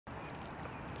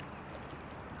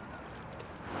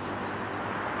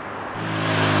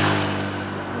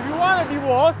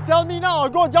Just tell me now, I'll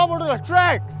go jump onto the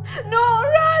tracks! No,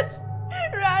 Raj!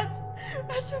 Raj,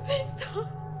 please don't.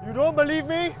 You don't believe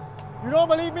me? You don't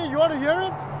believe me? You want to hear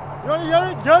it? You want to hear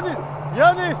it? Hear this!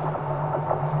 Hear this!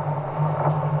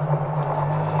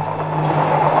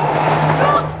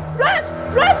 No! Raj,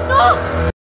 no!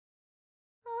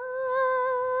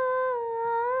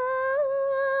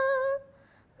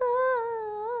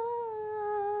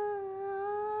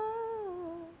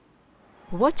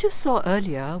 What you saw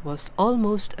earlier was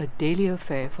almost a daily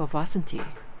affair for Vasanthi.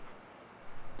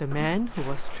 The man who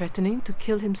was threatening to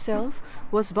kill himself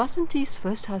was Vasanthi's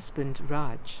first husband,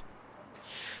 Raj.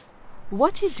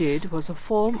 What he did was a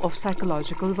form of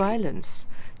psychological violence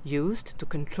used to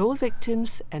control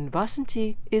victims, and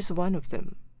Vasanthi is one of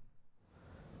them.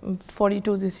 I'm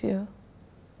 42 this year,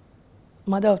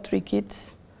 mother of 3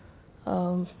 kids,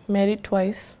 married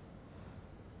twice,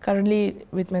 currently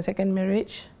with my second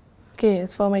marriage. Okay,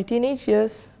 as for my teenage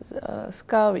years, a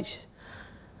scar which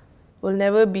will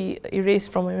never be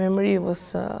erased from my memory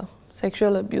was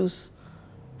sexual abuse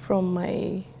from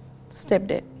my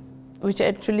stepdad, which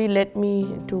actually led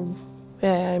me to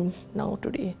where I am now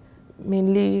today.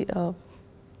 Mainly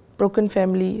broken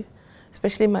family,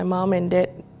 especially my mom and dad.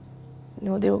 You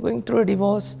know, they were going through a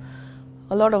divorce,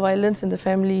 a lot of violence in the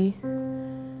family.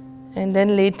 And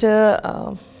then later,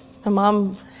 my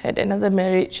mom had another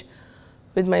marriage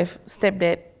with my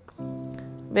stepdad.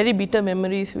 Very bitter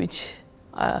memories which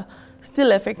are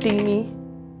still affecting me.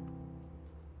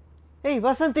 Hey,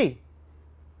 Vasanthi,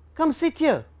 come sit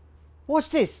here. Watch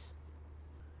this.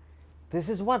 This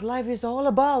is what life is all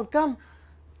about. Come.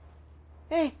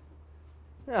 Hey.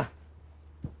 Yeah.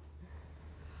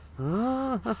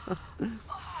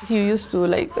 He used to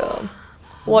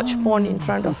watch porn in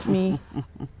front of me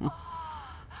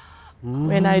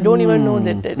when I don't even know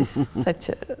that there is such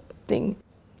a thing.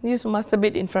 He used to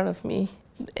masturbate in front of me.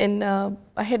 And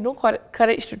I had no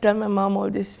courage to tell my mom all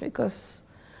this because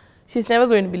she's never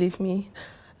going to believe me.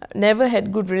 I never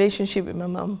had good relationship with my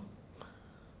mom.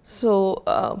 So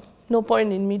no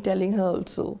point in me telling her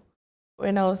also.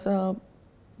 When I was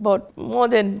about more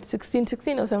than 16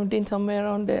 or 17, somewhere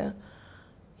around there,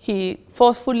 he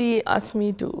forcefully asked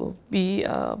me to be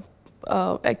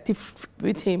active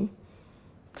with him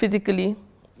physically.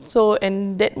 So,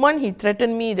 and that one, he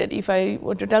threatened me that if I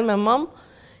were to tell my mom,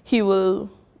 he will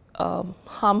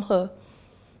harm her.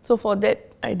 So for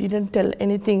that, I didn't tell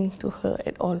anything to her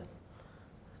at all.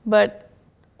 But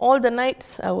all the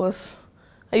nights I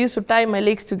used to tie my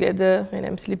legs together when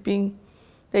I'm sleeping.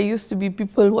 There used to be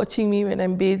people watching me when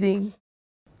I'm bathing.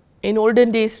 In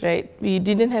olden days, right, we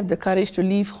didn't have the courage to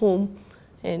leave home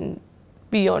and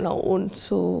be on our own.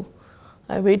 So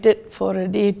I waited for a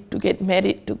day to get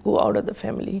married, to go out of the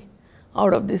family,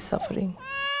 out of this suffering.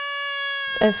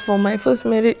 As for my first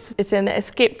marriage, it's an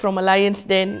escape from a lion's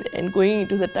den and going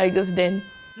into the tiger's den.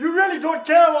 You really don't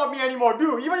care about me anymore, do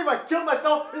you? Even if I kill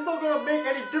myself, it's not going to make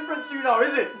any difference to you now,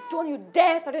 is it? Don't you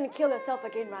dare threaten to kill yourself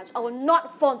again, Raj. I will not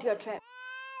fall into your trap.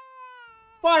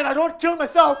 Fine, I don't kill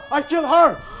myself, I kill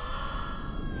her.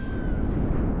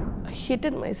 I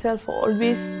hated myself for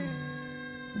always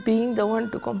being the one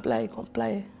to comply all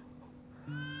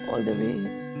the way.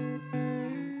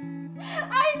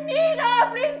 I need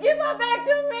her! Please give her back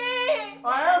to me!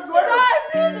 I am going to...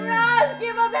 Please, Raj,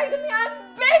 give her back to me! I'm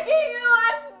begging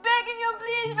you,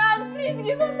 please, Raj, please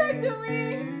give her back to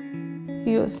me!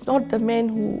 He was not the man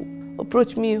who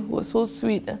approached me, who was so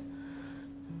sweet.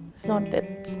 It's not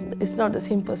the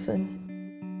same person.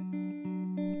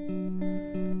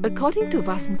 According to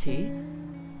Vasanthi,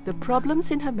 the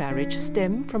problems in her marriage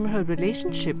stem from her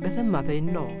relationship with her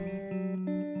mother-in-law.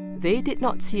 They did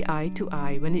not see eye to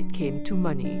eye when it came to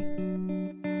money.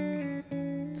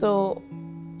 So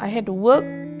I had to work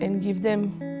and give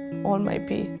them all my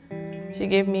pay. She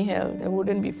gave me hell. There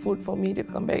wouldn't be food for me to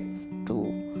come back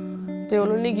to. They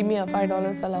will only give me a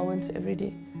 $5 allowance every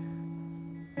day.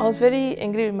 I was very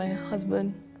angry with my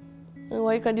husband.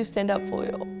 Why can't you stand up for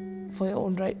your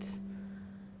own rights?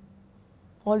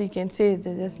 All he can say is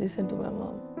to just listen to my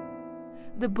mom.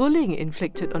 The bullying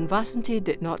inflicted on Vasanthi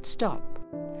did not stop.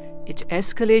 It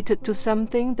escalated to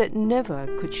something that never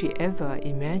could she ever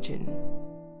imagine.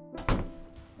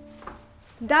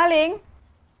 Darling,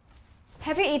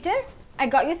 have you eaten? I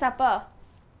got you supper.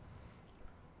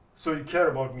 So you care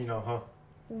about me now, huh?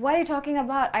 What are you talking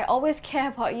about? I always care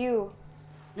about you.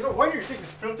 You know, why do you take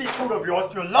this filthy food of yours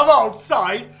to your lover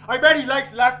outside? I bet he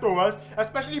likes leftovers,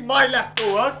 especially my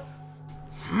leftovers.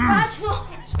 Raj, no!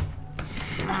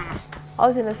 I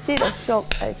was in a state of shock.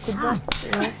 I could not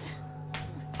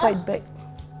fight back.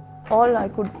 All I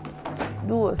could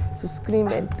do was to scream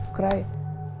and cry.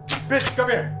 Bitch, come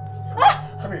here.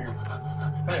 Come here, you.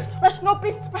 Raj, no,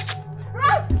 please. Raj!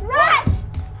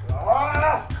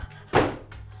 Ah!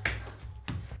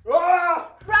 Ah!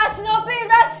 Raj, no, please.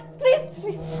 Raj, please.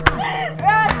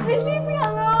 Raj, please leave me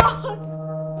alone.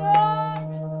 No.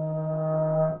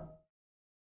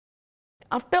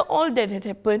 After all that had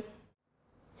happened,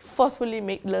 he forcefully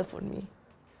made love on me.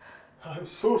 I'm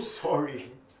so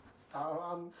sorry.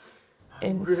 I'm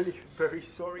And really very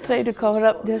sorry. tried I'm to so cover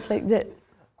up sorry. just like that.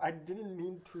 I didn't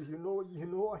mean to. You know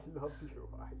I love you.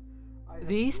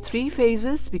 These three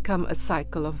phases become a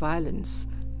cycle of violence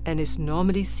and is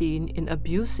normally seen in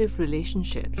abusive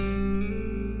relationships.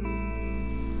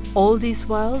 All this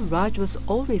while, Raj was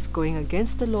always going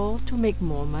against the law to make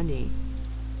more money.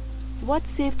 What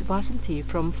saved Vasanthi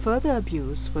from further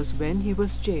abuse was when he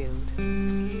was jailed.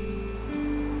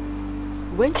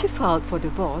 When she filed for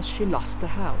divorce, she lost the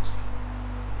house.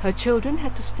 Her children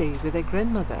had to stay with their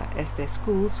grandmother as their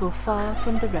schools were far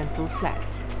from the rental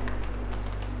flats.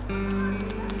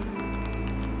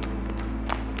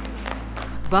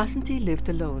 Vasanthi lived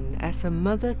alone as her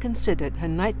mother considered her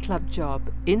nightclub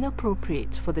job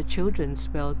inappropriate for the children's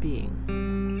well-being.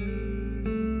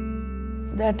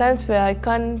 There are times where I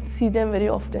can't see them very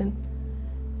often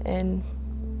and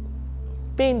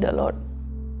pained a lot.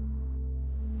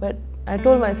 But I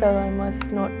told myself I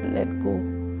must not let go.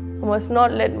 I must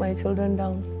not let my children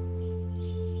down.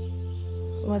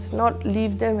 I must not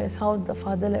leave them as how the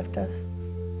father left us.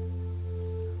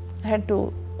 I had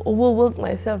to overwork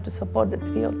myself to support the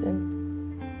three of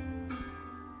them.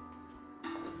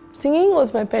 Singing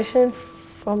was my passion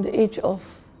from the age of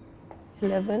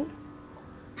 11,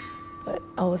 but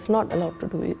I was not allowed to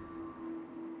do it.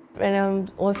 When I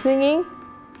was singing,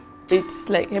 it's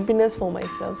like happiness for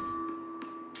myself.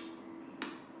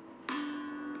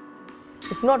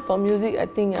 If not for music, I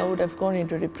think I would have gone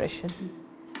into depression.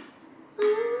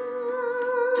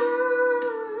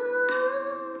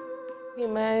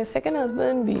 My second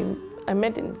husband, I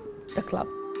met in the club.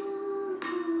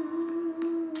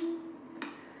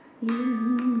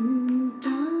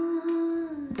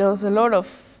 There was a lot of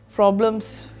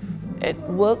problems at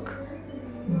work.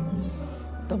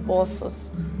 The boss was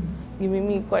giving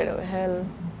me quite a hell.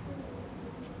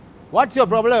 What's your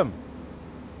problem?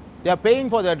 They are paying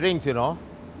for their drinks, you know.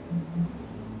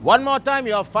 One more time,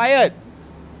 you are fired.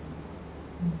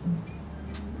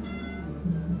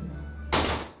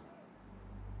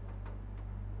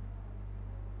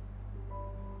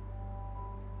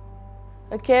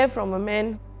 A care from a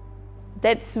man,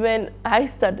 that's when I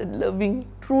started loving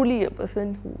truly a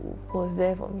person who was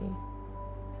there for me.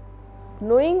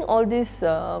 Knowing all these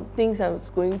things I was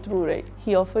going through, right,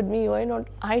 he offered me, why not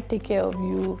I take care of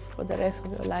you for the rest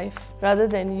of your life, rather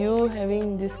than you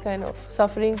having this kind of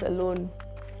sufferings alone.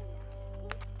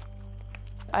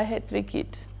 I had 3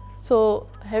 kids, so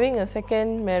having a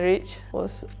second marriage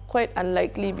was quite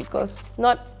unlikely because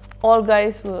not all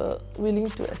guys were willing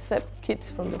to accept kids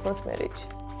from the first marriage.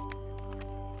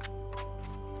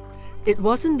 It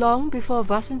wasn't long before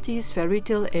Vasanthi's fairy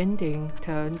tale ending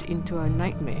turned into a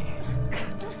nightmare.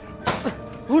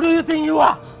 Who do you think you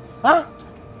are? Huh?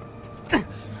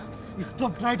 You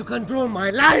stop trying to control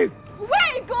my life! Where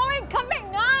are you going? Come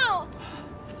back now!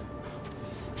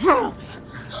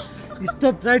 You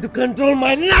stop trying to control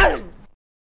my life!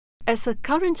 As her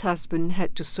current husband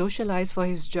had to socialize for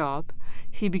his job,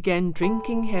 he began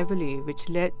drinking heavily, which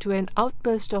led to an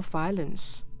outburst of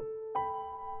violence.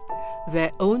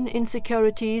 Their own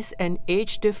insecurities and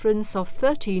age difference of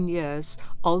 13 years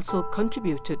also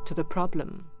contributed to the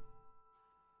problem.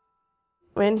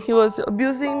 When he was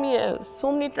abusing me,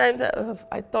 so many times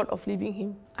I thought of leaving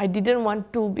him. I didn't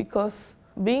want to because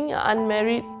being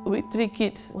unmarried with 3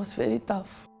 kids was very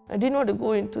tough. I didn't want to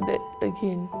go into that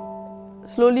again.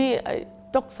 Slowly, I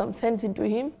talked some sense into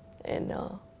him and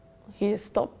he has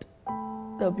stopped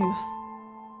the abuse.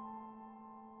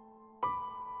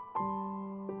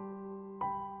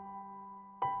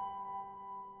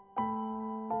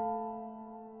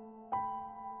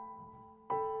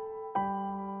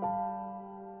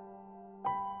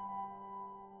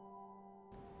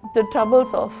 The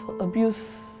troubles of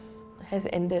abuse has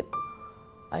ended.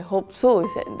 I hope so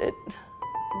it's ended.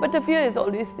 But the fear is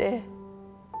always there.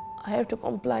 I have to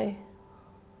comply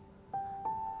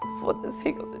for the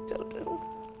sake of the children.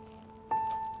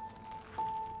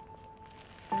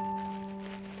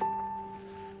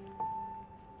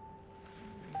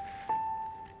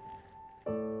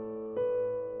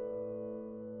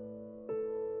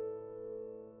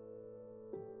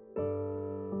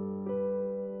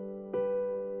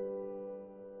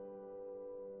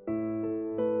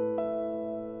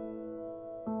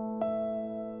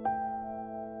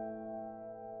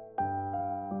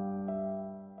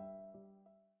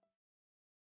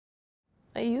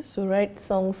 used to write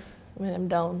songs when I'm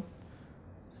down.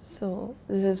 So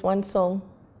this is one song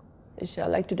which I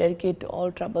like to dedicate to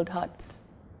all troubled hearts.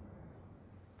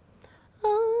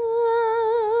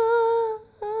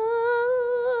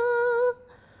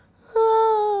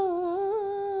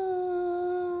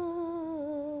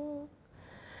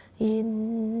 In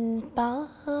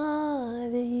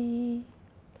பாதை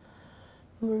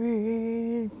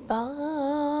முள்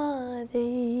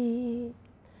பாதை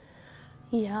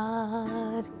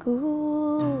யார்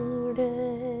கூட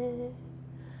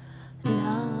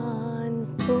நான்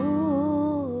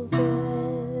போக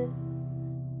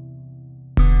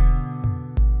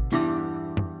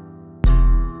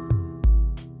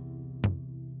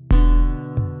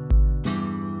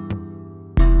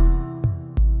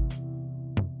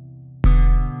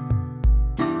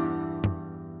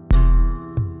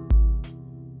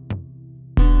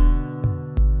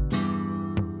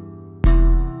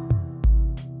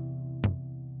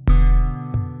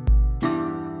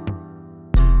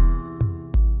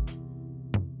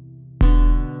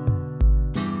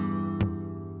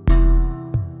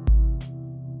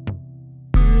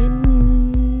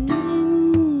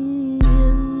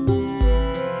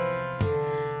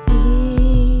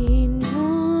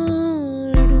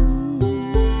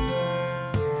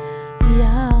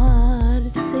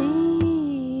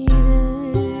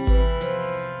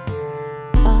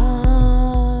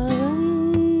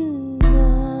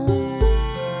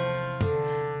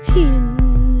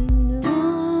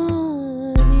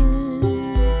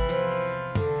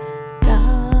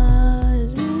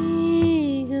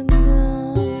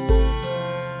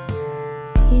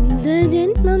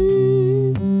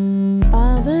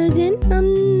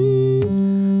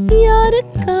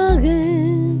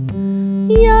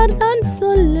யார்தான்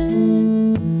சொல்ல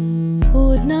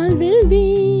ஒரு நாள்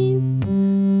வெல்வேன்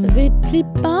வெற்றி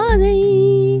பாதை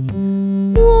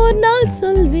ஒரு நாள்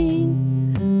சொல்வேன்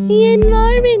என்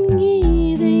வாழ்வின்